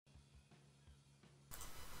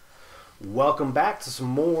Welcome back to some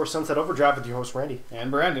more Sunset Overdrive with your host Randy.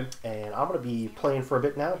 And Brandon. And I'm going to be playing for a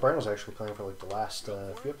bit now. Brandon's actually playing for like the last few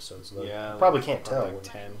episodes. Though. Yeah. You probably can't tell. Like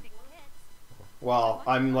 10. Well,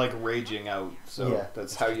 I'm like raging out, so yeah,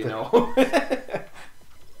 that's how you know. Get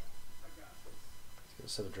a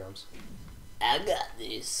set of drums. I got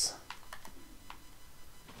this.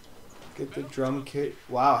 Get the drum kit.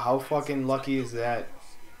 Wow, how fucking lucky is that?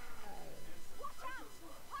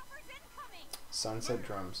 Sunset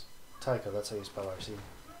drums. Taika, that's how you spell RC.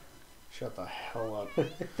 Shut the hell up.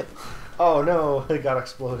 Oh no, it got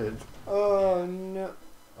exploded. Oh no.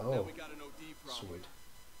 Oh, sweet.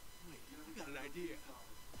 I got an idea.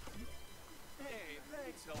 Hey,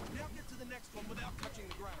 thanks, help. Now get to the next one without touching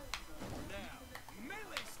the ground. Now,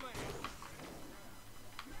 melee slam.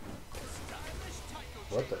 Stylish taiko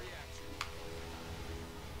What the? reaction.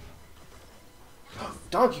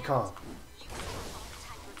 Donkey Kong!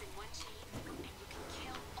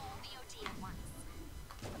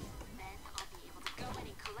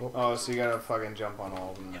 Oh, so you gotta fucking jump on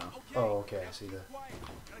all of them now. Oh, okay, I see that. Quiet.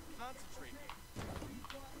 Gotta concentrate.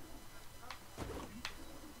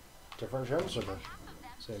 Different drums or the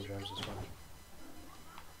same drums as well?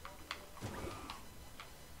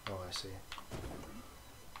 Oh, I see.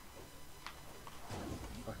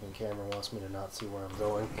 Fucking camera wants me to not see where I'm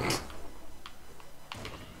going.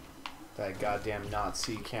 That goddamn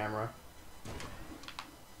Nazi camera.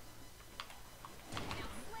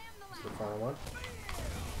 Is the final one?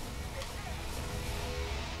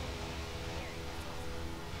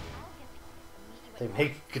 They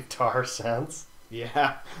make guitar sounds.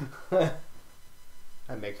 Yeah. That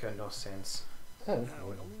makes no sense. Yeah, Now, I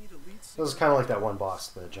only need a lead this singer. is kind of like that one boss,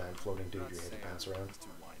 the giant floating dude you had to bounce around. He's too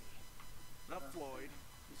whiny. Not Floyd.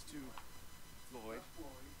 He's too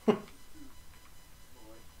Floyd.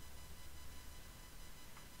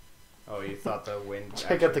 Oh, you thought the wind...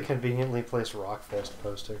 Check out the conveniently placed Rockfest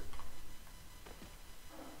poster.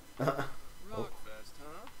 Rockfest,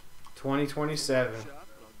 huh? 2027. Shot, but I'll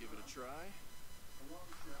give it a try.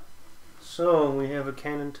 So, we have a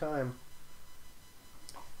canon time.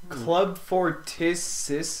 Club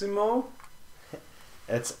Fortissimo?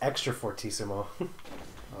 It's extra fortissimo.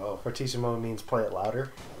 Oh. Fortissimo means play it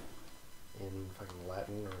louder in fucking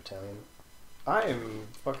Latin or Italian. I am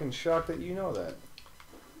fucking shocked that you know that.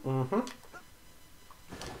 Mm-hmm.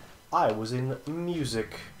 I was in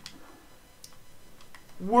music.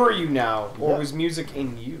 Were you now? Or Yep. was music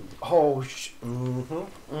in you? Oh,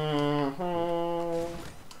 mm-hmm. Mm-hmm.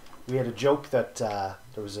 We had a joke that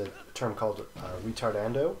there was a term called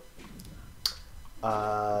retardando.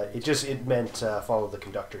 It meant follow the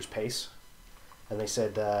conductor's pace, and they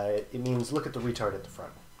said it means look at the retard at the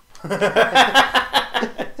front.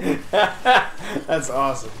 That's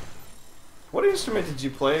awesome. What instrument did you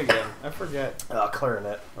play again? I forget.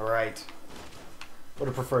 Clarinet. Right. Would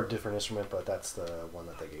have preferred a different instrument, but that's the one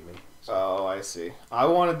that they gave me. So Oh, I see. I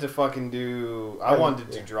wanted to fucking do... I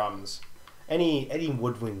wanted to do drums. any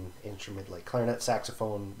woodwind instrument like clarinet,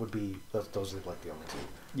 saxophone would be those are like the only two.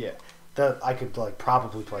 Yeah. That I could like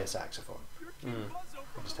probably play a saxophone. Mm.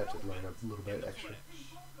 I just have to learn a little bit extra.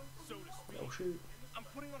 So to speak. Oh shoot! I'm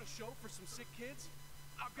putting on a show for some sick kids.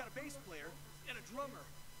 I've got a bass player and a drummer.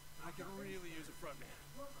 I could really use a frontman.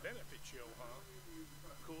 Benefit show, huh?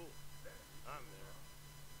 Cool. I'm there.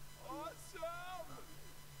 Awesome!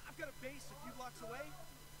 I've got a bass a few blocks away.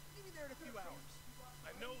 Meet me there in a few hours.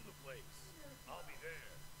 I know the place. I'll be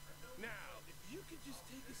there. Now, if you could just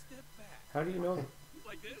take a step back. How do you know?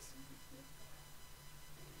 Like this?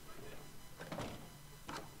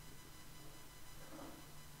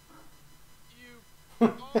 You are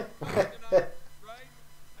tonight, right?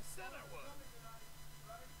 I said I was.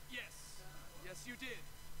 Yes. Yes, you did.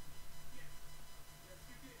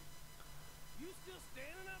 You still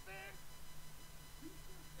standing out there?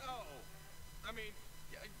 Oh. I mean,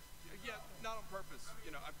 yeah, not on purpose.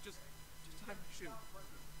 You know, I'm just time to shoot.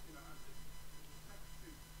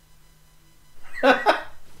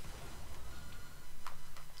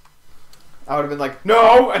 I would have been like,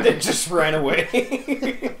 no! And then just ran away.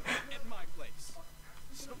 At my place.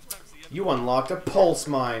 Sometimes the You unlocked a pulse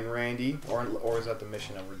mine, Randy. Or is that the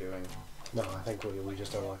mission that we're doing? No, I think we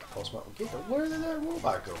just unlocked the pulse mountain. Where did that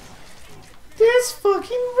robot go? This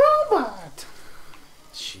fucking robot!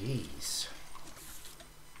 Jeez.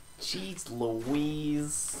 Jeez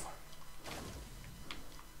Louise.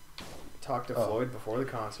 Talked to Oh. Floyd before the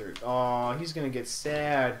concert. Oh, he's gonna get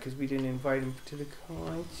sad because we didn't invite him to the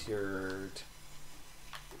concert.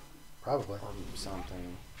 Probably. Or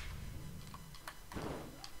something.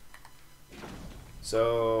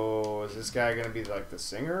 So is this guy gonna be like the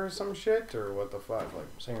singer or some shit, or what the fuck? Like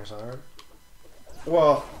Singer-songwriter.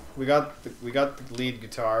 Well, we got the lead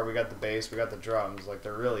guitar, we got the bass, we got the drums. Like,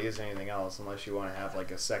 there really isn't anything else unless you want to have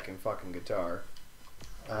like a second fucking guitar.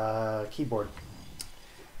 Keyboard.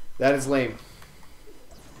 That is lame.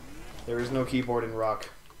 There is no keyboard in rock.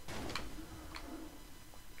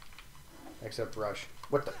 Except Rush.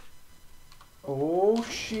 What the? Oh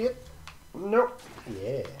shit! Nope.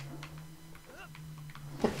 Yeah.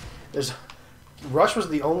 There's Rush was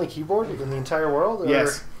the only keyboard in the entire world. Or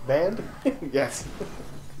Yes. Band. Yes.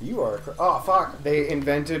 You are. Oh fuck. They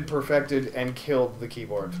invented, perfected, and killed the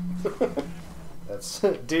keyboard. That's.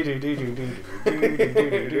 I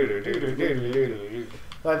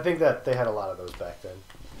think that they had a lot of those back then.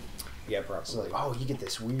 Yeah, It's probably. like, oh, you get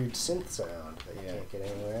this weird synth sound that you Yeah. can't get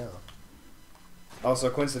anywhere else. Also,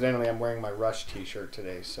 coincidentally, I'm wearing my Rush t-shirt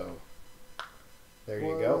today, so there you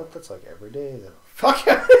Well, go. That's like every day, though. Fuck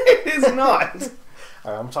it is not.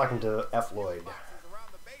 All right, I'm talking to F. Lloyd.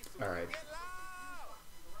 All right.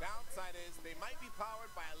 Downside is they might be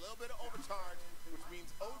powered by a little bit of overcharge, which means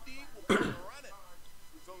OD will be able to run it.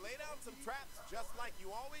 So lay down some traps just like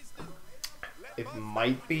you always do. Let It both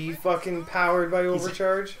might be fucking powered by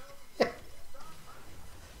overcharge.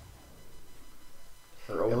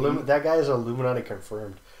 Or OD. That guy is Illuminati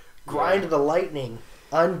confirmed. Grind the lightning.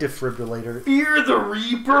 Undefibrillator. Fear the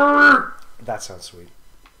Reaper. That sounds sweet.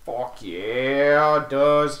 Fuck yeah, it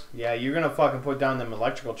does. Yeah, you're gonna fucking put down them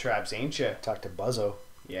electrical traps, ain't you? Talk to Buzzo.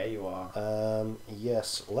 Yeah, you are.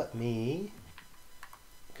 Yes, let me...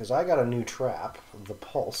 Because I got a new trap. The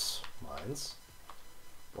Pulse mines.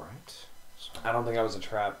 Right. So, I don't think that was a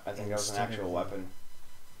trap. I think that was an Instead actual of- weapon.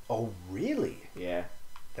 oh, really? Yeah.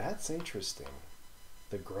 That's interesting.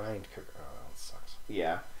 The grind cooker. Oh, that sucks.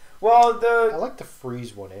 Yeah. Well, I like the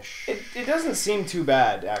freeze one-ish. it doesn't seem too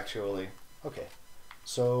bad, actually. Okay.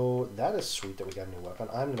 So, that is sweet that we got a new weapon.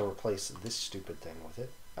 I'm going to replace this stupid thing with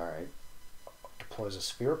it. Alright. Deploys a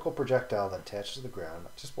spherical projectile that attaches to the ground.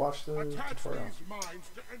 Just watch the Attach tutorial. these mines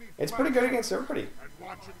to any It's pretty good flat against everybody. and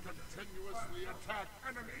watch it continuously attack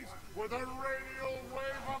enemies with a radial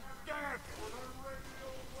wave of death.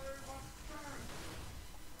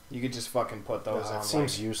 You could just fucking put those on. It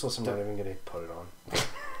seems like, useless. I'm not even going to put it on.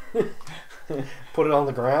 Put it on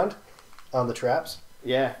the ground? On the traps?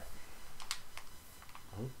 yeah.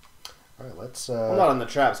 Alright, let's... Well, not on the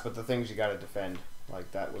traps, but the things you gotta defend.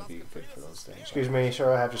 Like, that would be good for those things. excuse me,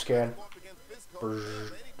 sir, I have to scan. up against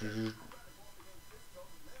physical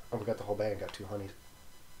Oh, we got the whole band. Got 2 honeys.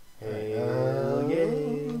 Hell yeah.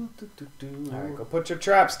 yeah. Alright, go put your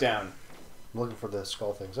traps down. I'm looking for the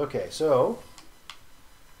skull things. Okay, so...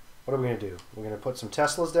 What are we going to do? We're going to put some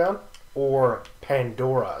Teslas down? Or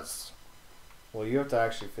Pandoras? Well, you have to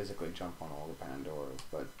actually physically jump on all the Pandoras,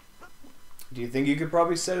 but... Do you think you could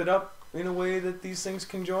probably set it up in a way that these things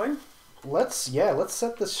can join? Let's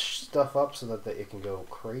set this stuff up so that it can go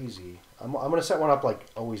crazy. I'm going to set one up, like,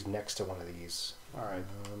 always next to one of these. Alright.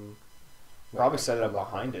 No, Probably set it up hold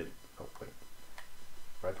on. behind it. Oh, wait.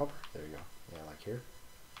 Right pumper? There you go. Yeah, like here.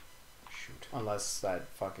 Shoot. Unless that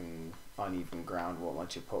fucking uneven ground won't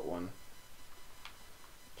let you put one.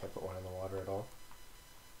 Can't put one in the water at all.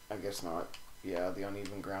 I guess not. Yeah, the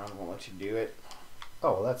uneven ground won't let you do it.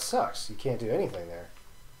 Oh, well, that sucks. You can't do anything there.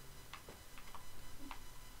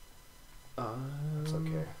 It's okay.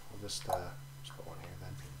 We'll just put one here then.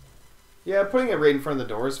 Yeah, putting it right in front of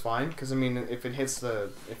the door is fine. Because I mean, if it hits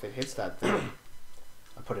that thing,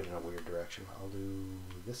 I put it in a weird direction. I'll do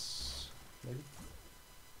this, maybe.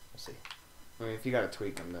 We'll see. I mean, if you gotta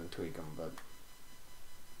tweak them, then tweak them. But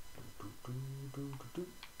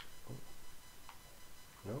Oh.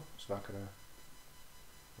 No, it's not gonna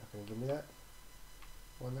give me that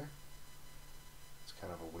one there. It's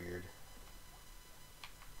kind of a weird.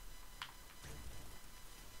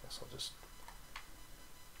 Guess I'll just.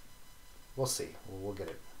 We'll see. We'll get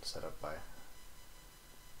it set up by.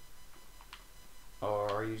 oh,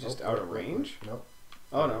 are you just Oh, out wait, of wait, range? wait. No.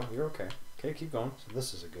 Oh no, you're okay. Okay, keep going. So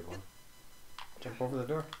this is a good one. Jump over the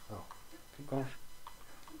door. Oh. Keep going.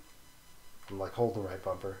 I'm like holding the right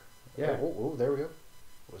bumper. Yeah. Oh, there we go.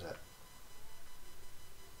 What was that?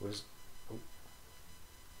 Oh.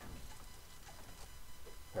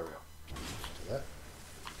 There we go. Do that.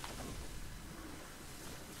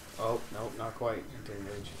 Oh no, not quite. It didn't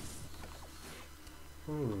reach.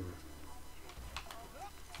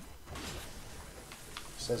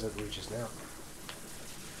 Says it reaches now.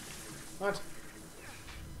 What?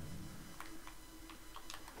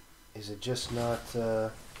 Is it just not?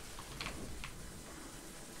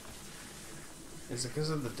 Is it because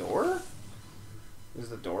of the door? Is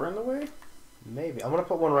the door in the way? Maybe. I'm gonna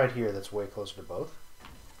put one right here that's way closer to both.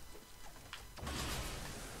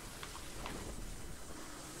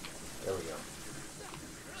 There we go.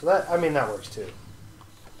 So that, I mean, that works too.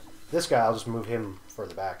 This guy, I'll just move him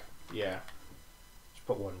further back. Yeah. Just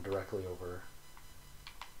put one directly over.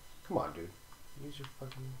 Come on, dude. Use your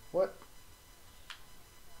fucking... What?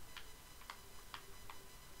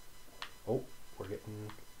 Oh, we're getting...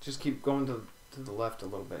 Just keep going to the left a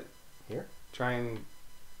little bit. Here? Try and...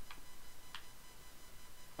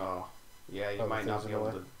 Oh. Yeah, you might not be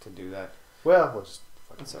able to do that. Well, we'll just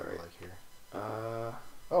fucking That's alright. like here.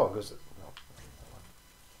 Oh, it goes... No.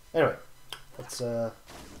 Anyway, let's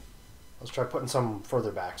try putting some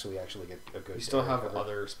further back so we actually get a good... You still have cover.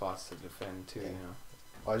 other spots to defend too, Yeah. you know.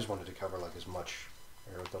 Well, I just wanted to cover like as much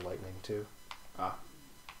air with the lightning too. Ah.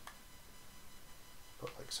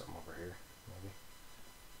 Put like something over here, maybe.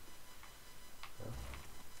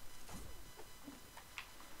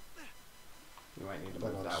 You might need to Then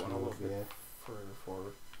move I'll that just one a little move, bit further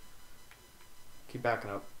forward. Keep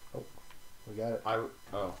backing up. We got it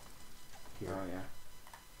Oh. here. Oh, yeah.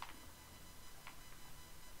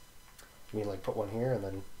 You mean like put one here and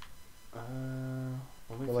then...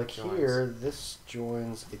 Only Well, like if it joins. here, this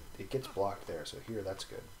joins... It gets blocked there, so here, that's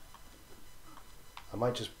good. I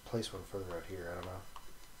might just place one further out here, I don't know.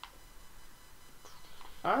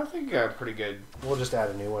 I think you got pretty good. We'll just add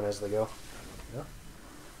a new one as they go. Yeah.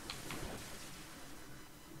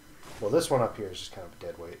 Well, this one up here is just kind of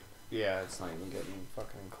dead weight. Yeah, it's not even getting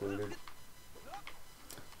fucking included.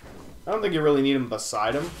 I don't think you really need them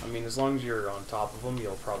beside them. I mean, as long as you're on top of them,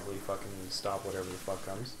 you'll probably fucking stop whatever the fuck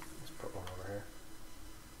comes. Let's put one over here.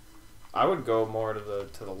 I would go more to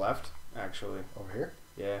the left, actually. Over here?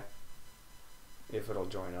 Yeah. If it'll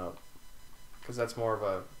join up, because that's more of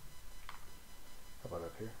a... How about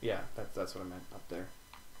up here? Yeah, that's what I meant up there.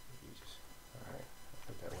 Alright, I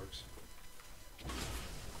think that works.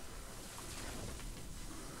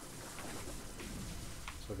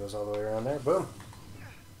 So it goes all the way around there. Boom!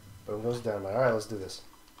 Boom goes down. Alright, let's do this.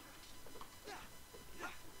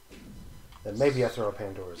 Then maybe I throw a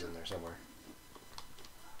Pandora's in there somewhere.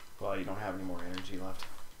 Well, you don't have any more energy left.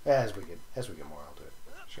 As we get more, I'll do it.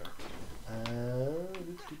 Sure.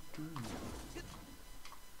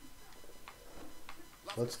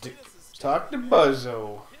 Let's do... Talk to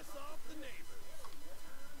Buzzo.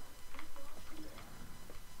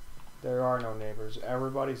 There are no neighbors.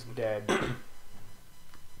 Everybody's dead. Check.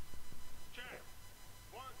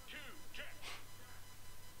 1, 2, check.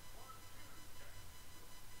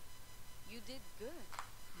 You did good.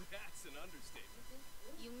 That's an understatement.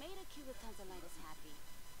 You made Akira Tonsillitis happy.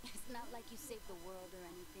 It's not like you saved the world or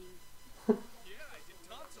anything. Yeah, I did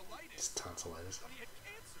tonsillitis. It's tonsillitis. But he had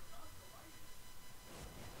cancer.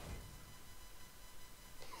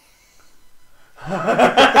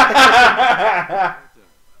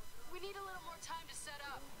 We need a little more time to set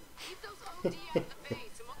up. Keep those OD out of the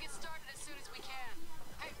base, and we'll get started as soon as we can.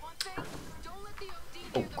 Hey, one thing, don't let the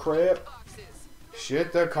OD near the crap. boxes.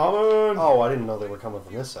 Shit, they're coming. Oh, I didn't know they were coming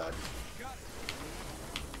from this side.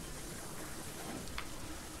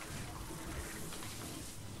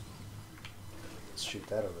 Let's shoot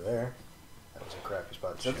that over there. That was a crappy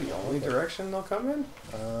spot. Is that the only direction they'll come in?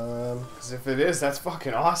 Um, Because if it is, that's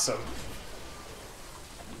fucking awesome.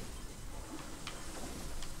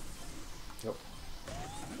 Yep.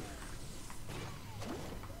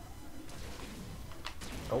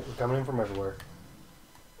 Oh, we're coming in from everywhere.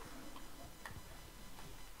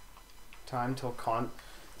 Time till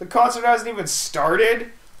the concert hasn't even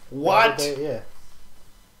started? What? Yeah.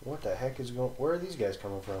 What the heck is going... Where are these guys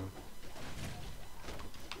coming from?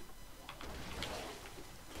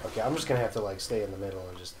 Okay, I'm just gonna have to like stay in the middle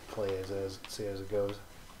and just play as is, see as it goes.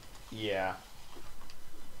 Yeah.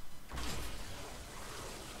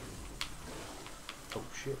 Oh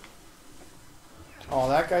shit. Oh,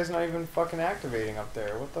 that guy's not even fucking activating up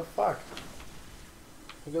there. What the fuck?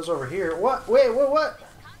 He goes over here. What? Wait, what?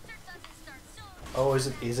 Oh, is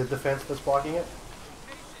it the fence that's blocking it?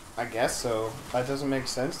 I guess so. That doesn't make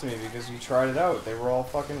sense to me because you tried it out. They were all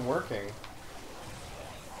fucking working.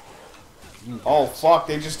 Oh fuck,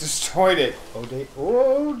 they just destroyed it.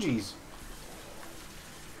 Oh jeez.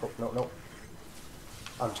 Oh, no.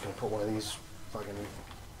 I'm just gonna put one of these fucking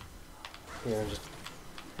here and just...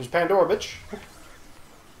 Here's Pandora, bitch.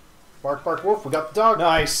 Bark, bark, wolf. We got the dog.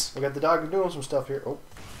 Nice. We got the dog doing some stuff here. Oh.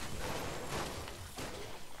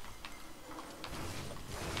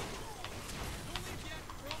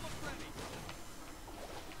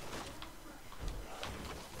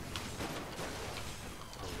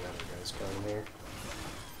 Coming here.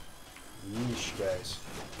 Yeesh, guys.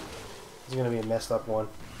 This is gonna be a messed up one.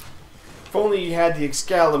 If only you had the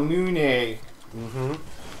Excalimune. Mm-hmm.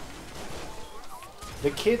 The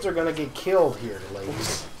kids are gonna get killed here,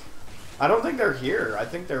 ladies. I don't think they're here. I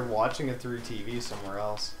think they're watching it through TV somewhere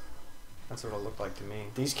else. That's what it looked like to me.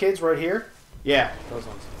 These kids right here? Yeah, those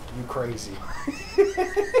ones. You crazy. Hello,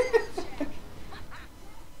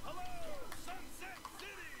 Sunset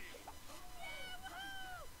City!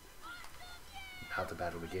 Now the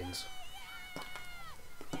battle begins.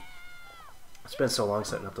 It's been so long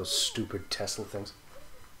setting up those stupid Tesla things.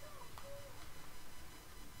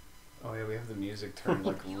 Oh yeah, we have the music turned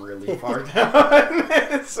like really far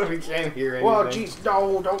down, so we can't hear anything. Well, jeez,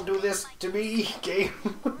 no, don't do this to me, game.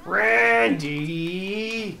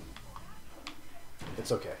 Randy!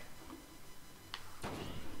 It's okay.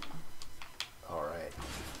 Alright.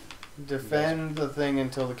 Defend the thing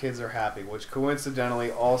until the kids are happy, which coincidentally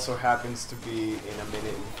also happens to be in a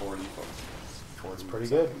minute and 40 That's pretty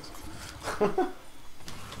good.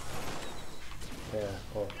 Yeah,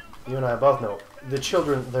 well, you and I both know, the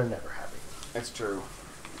children, they're never happy. It's true.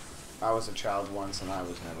 I was a child once and I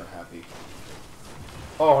was never happy.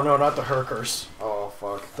 Oh no, not the Herkers. Oh,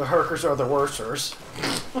 fuck. The Herkers are the worsters.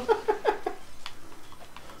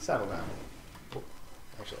 Settle down.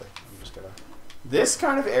 Actually, I'm just gonna... This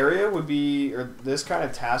kind of area would be, or this kind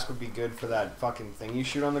of task would be good for that fucking thing you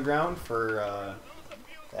shoot on the ground for,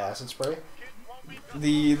 Acid spray?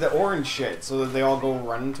 the orange shit, so that they all go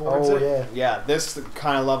running towards Oh, it. yeah. Yeah, this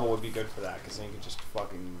kind of level would be good for that, because then you could just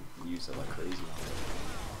fucking use it like crazy.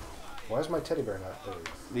 Why is my teddy bear not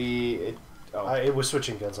there? Oh, It was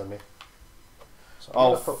switching guns on me. So I'm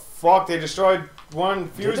oh gonna fuck, they destroyed one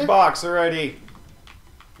fuse they? box already.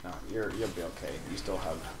 No, you'll be okay. You still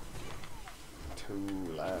have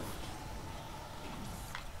 2 left.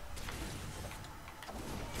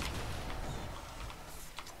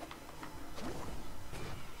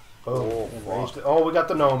 Oh, Oh, enraged. fuck. Oh, we got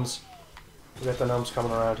the gnomes. We got the gnomes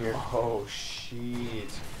coming around here. Oh shit.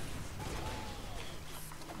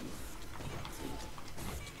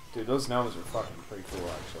 Dude, those gnomes are fucking pretty cool,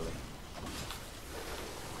 actually.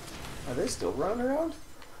 Are they still running around?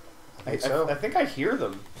 I think so. I think I hear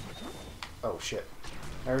them. Oh shit.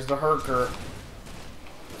 There's the Herker.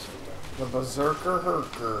 The Berserker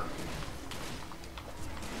Herker.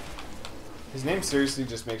 His name seriously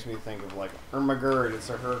just makes me think of like Ermagerd, it's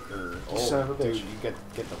a Herker. Oh, son of a dude, bitch. you get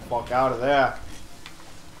the fuck out of there.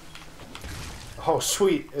 Oh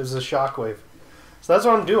sweet, it was a shockwave. So that's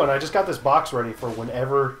what I'm doing. I just got this box ready for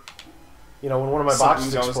whenever, when one of my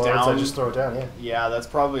boxes Something goes explodes, I down. just throw it down. Yeah. Yeah, that's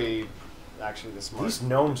probably actually the smart. These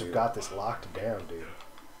gnomes thing have to got this locked down, dude.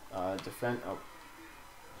 do. Defend. Oh.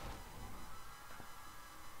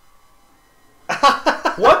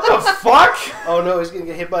 What the fuck? Oh no, he's gonna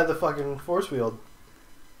get hit by the fucking force field.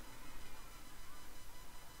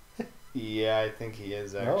 Yeah, I think he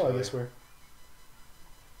is actually. No, I guess we're.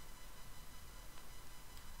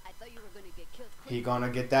 I thought you were gonna get killed quick. He gonna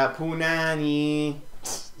get that punani.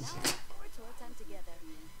 It's our time together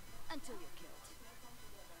until you're killed.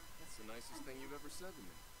 That's the nicest thing you've ever said to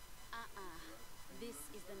me. This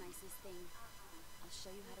is the nicest thing. I'll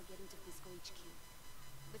show you how to get into Fiscal HQ.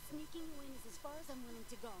 But sneaking you in is as far as I'm willing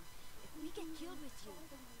to go. If we get killed with you,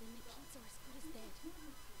 then the kids are as good as dead.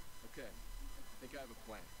 Okay, I think I have a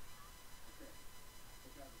plan.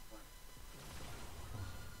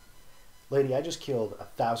 Lady, I just killed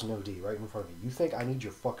 1,000 OD right in front of you. You think I need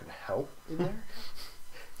your fucking help in there?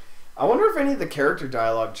 I wonder if any of the character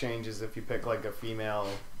dialogue changes if you pick like a female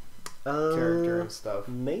character and stuff.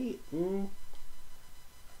 Maybe,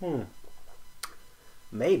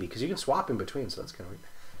 because you can swap in between, so that's kind of weird.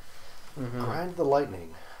 Grind the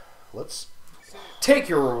lightning. Let's... Take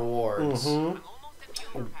your rewards. Mm-hmm. I'm almost at the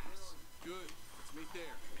overpass. Good, let's meet there.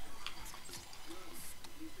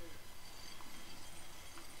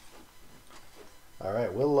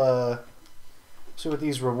 Alright, we'll see what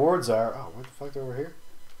these rewards are. Oh, where the fuck they're over here?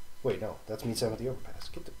 Wait, no, that's meet 7 at the overpass.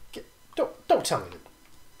 Don't tell me that.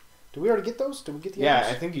 Did we already get those? Did we get the Yeah,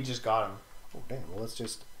 others? I think you just got him. Oh, damn. Well, let's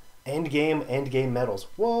just... End game medals.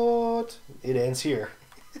 What? It ends here.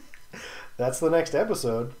 That's the next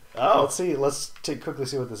episode. Oh. Let's see. Let's quickly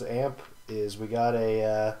see what this amp is. We got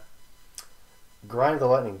a grind the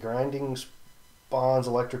lightning. Grinding spawns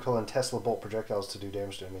electrical and Tesla bolt projectiles to do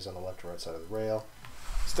damage to enemies on the left and right side of the rail.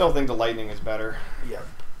 Still think the lightning is better. Yep.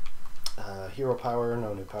 Hero power,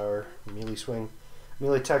 no new power. Melee swing.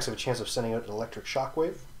 Melee attacks have a chance of sending out an electric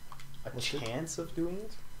shockwave. A chance of doing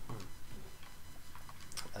it?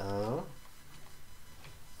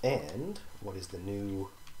 And what is the new...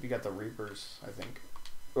 You got the Reapers, I think.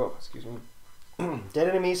 Oh, excuse me. Dead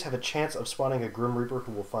enemies have a chance of spawning a Grim Reaper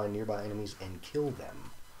who will find nearby enemies and kill them.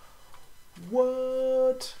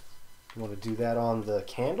 What? You want to do that on the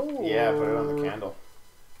candle? Yeah, put it on the or- candle.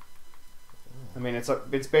 I mean, it's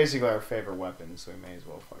basically our favorite weapon, so we may as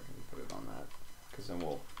well fucking put it on that. Because then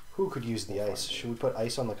we'll... Who could use the ice? Should we put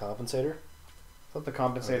ice on the compensator? I thought the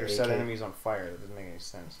compensator set AK. enemies on fire. That doesn't make any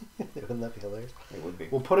sense. Wouldn't that be hilarious? It would be.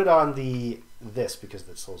 We'll put it on this because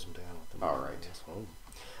that slows them down. With the All right.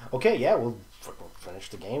 Okay, yeah, we'll finish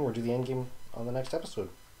the game. We'll do the end game on the next episode.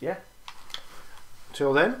 Yeah.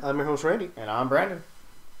 Till then, I'm your host, Randy. And I'm Brandon.